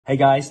Hey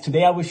guys,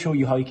 today I will show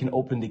you how you can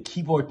open the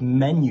keyboard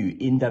menu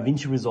in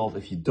DaVinci Resolve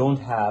if you don't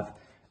have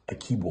a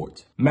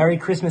keyboard. Merry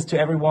Christmas to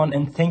everyone,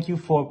 and thank you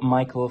for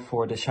Michael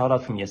for the shout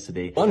out from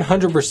yesterday.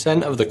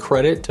 100% of the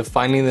credit to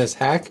finding this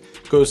hack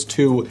goes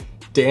to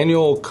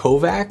Daniel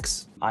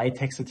Kovacs. I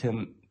texted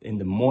him in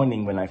the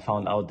morning when I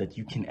found out that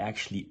you can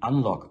actually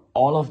unlock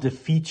all of the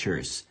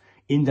features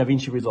in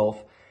DaVinci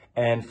Resolve.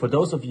 And for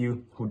those of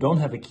you who don't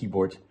have a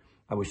keyboard,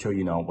 I will show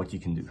you now what you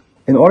can do.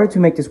 In order to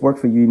make this work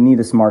for you, you need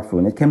a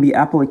smartphone. It can be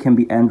Apple, it can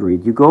be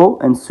Android. You go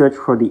and search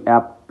for the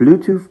app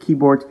Bluetooth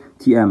Keyboard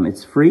TM.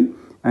 It's free.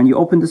 And you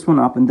open this one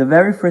up, and the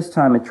very first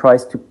time it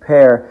tries to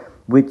pair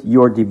with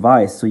your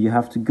device. So you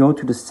have to go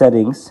to the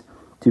settings,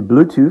 to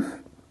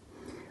Bluetooth.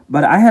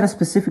 But I had a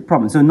specific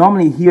problem. So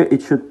normally here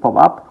it should pop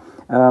up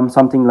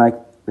something like,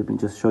 let me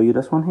just show you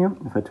this one here,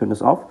 if I turn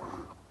this off.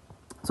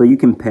 So you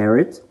can pair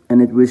it,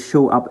 and it will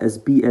show up as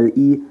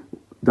BLEWBM.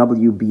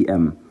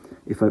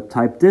 If I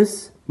type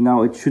this,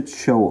 now it should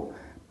show.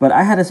 But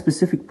I had a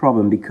specific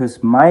problem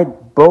because my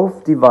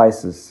both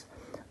devices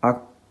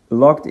are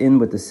logged in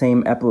with the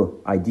same Apple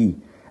ID.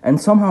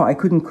 And somehow I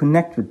couldn't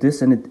connect with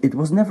this, and it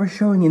was never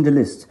showing in the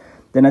list.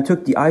 Then I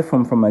took the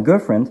iPhone from my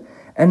girlfriend,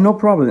 and no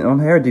problem, on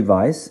her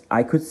device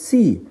I could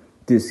see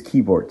this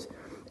keyboard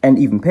and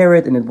even pair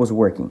it, and it was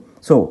working.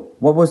 So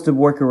what was the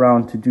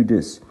workaround to do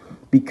this?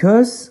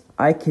 Because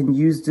I can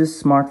use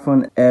this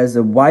smartphone as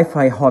a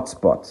Wi-Fi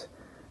hotspot,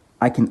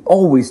 I can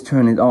always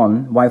turn it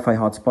on, Wi-Fi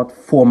hotspot,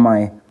 for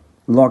my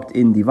logged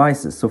in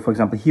devices. So for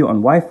example, here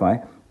on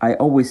Wi-Fi, I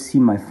always see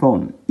my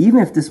phone. Even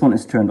if this one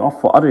is turned off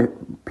for other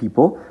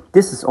people,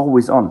 this is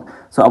always on.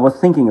 So I was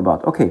thinking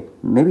about, okay,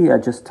 maybe I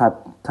just type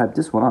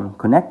this one on,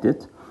 connect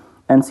it,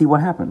 and see what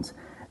happens.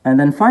 And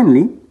then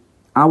finally,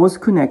 I was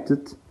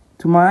connected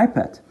to my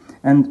iPad.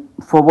 And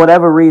for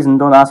whatever reason,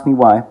 don't ask me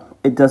why,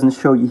 it doesn't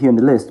show you here in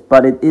the list,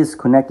 but it is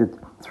connected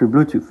through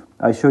Bluetooth.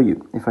 I show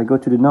you. If I go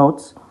to the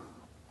notes,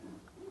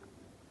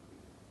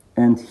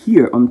 and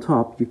here on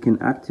top, you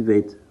can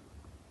activate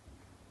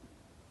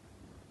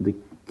the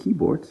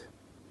keyboard.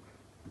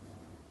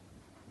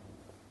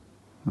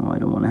 Oh, I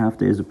don't want to have,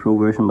 there's a pro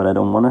version, but I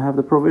don't want to have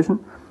the pro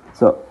version.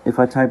 So if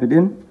I type it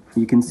in,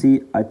 you can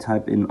see I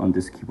type in on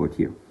this keyboard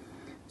here.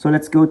 So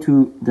let's go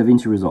to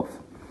DaVinci Resolve.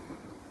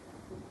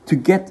 To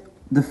get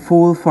the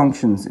full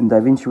functions in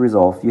DaVinci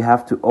Resolve, you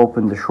have to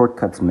open the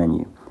shortcuts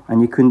menu.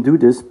 And you can do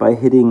this by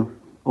hitting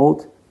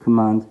Alt,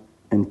 Command,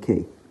 and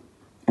K.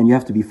 And you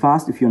have to be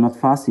fast. If you're not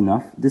fast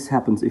enough, this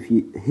happens if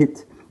you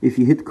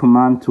hit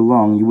Command too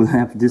long, you will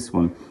have this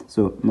one.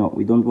 So no,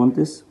 we don't want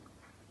this.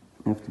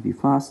 You have to be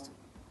fast.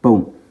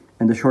 Boom.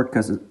 And the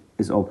shortcuts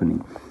is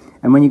opening.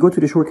 And when you go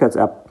to the shortcuts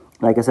app,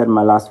 like I said in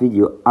my last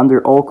video,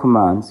 under all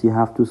commands, you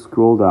have to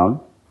scroll down.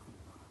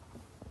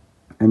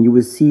 And you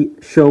will see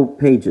show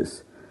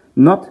pages.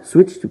 Not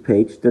switch to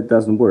page, that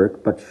doesn't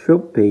work, but show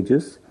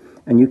pages.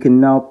 And you can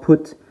now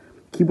put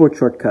keyboard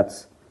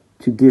shortcuts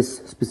to this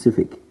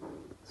specific.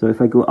 So if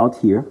I go out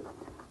here,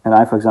 and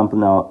I, for example,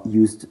 now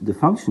used the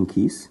function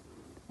keys,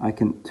 I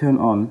can turn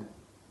on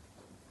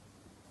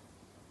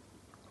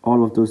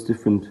all of those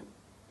different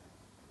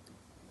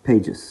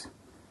pages.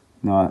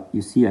 Now,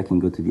 you see I can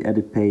go to the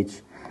edit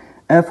page.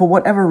 For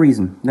whatever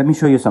reason, let me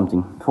show you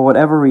something. For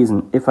whatever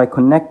reason, if I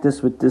connect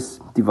this with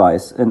this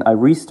device and I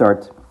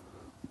restart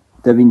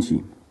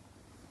DaVinci,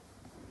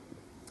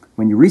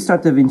 when you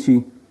restart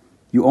DaVinci,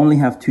 you only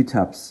have 2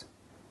 tabs.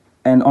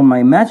 And on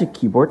my Magic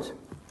Keyboard,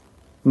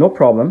 no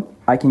problem,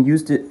 I can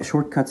use the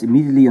shortcuts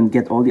immediately and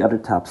get all the other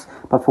tabs.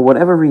 But for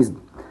whatever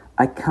reason,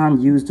 I can't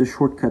use the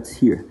shortcuts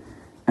here.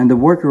 And the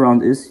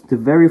workaround is, the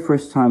very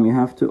first time you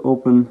have to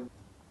open...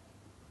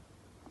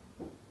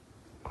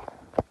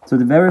 So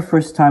the very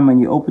first time when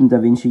you open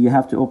DaVinci, you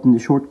have to open the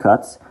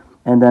shortcuts.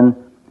 And then,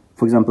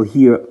 for example,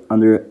 here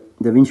under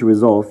DaVinci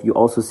Resolve, you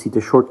also see the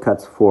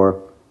shortcuts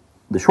for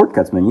the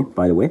shortcuts menu,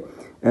 by the way.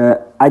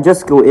 I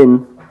just go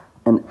in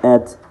and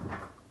add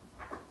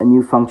a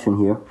new function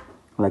here,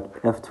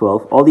 like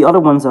F12. All the other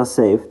ones are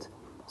saved,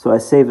 so I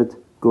save it,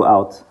 go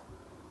out,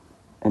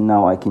 and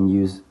now I can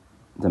use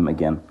them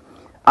again.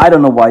 I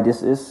don't know why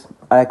this is.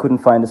 I couldn't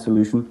find a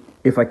solution.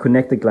 If I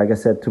connect it, like I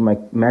said, to my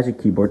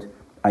Magic Keyboard,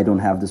 I don't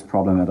have this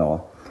problem at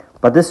all.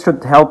 But this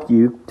should help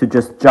you to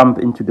just jump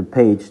into the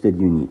page that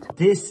you need.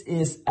 This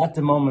is at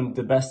the moment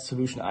the best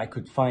solution I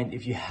could find.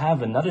 If you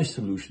have another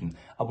solution,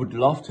 I would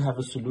love to have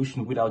a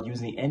solution without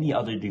using any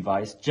other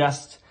device,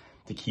 just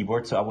the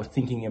keyboard. So I was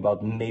thinking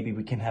about maybe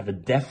we can have a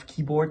dev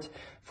keyboard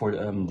for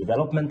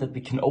development that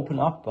we can open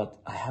up, but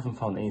I haven't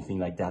found anything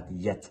like that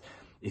yet.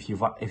 If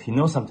you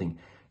know something,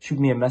 shoot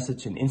me a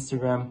message on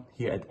Instagram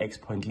here at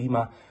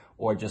x.lima,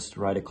 or just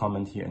write a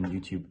comment here on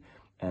YouTube,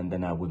 and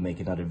then I will make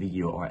another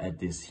video or add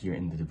this here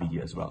into the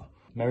video as well.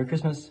 Merry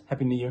Christmas,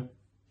 Happy New Year,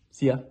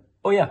 see ya.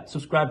 Oh yeah,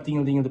 subscribe,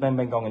 dingle dingle, the bang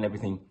bang gong and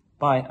everything.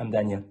 Bye, I'm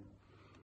Daniel.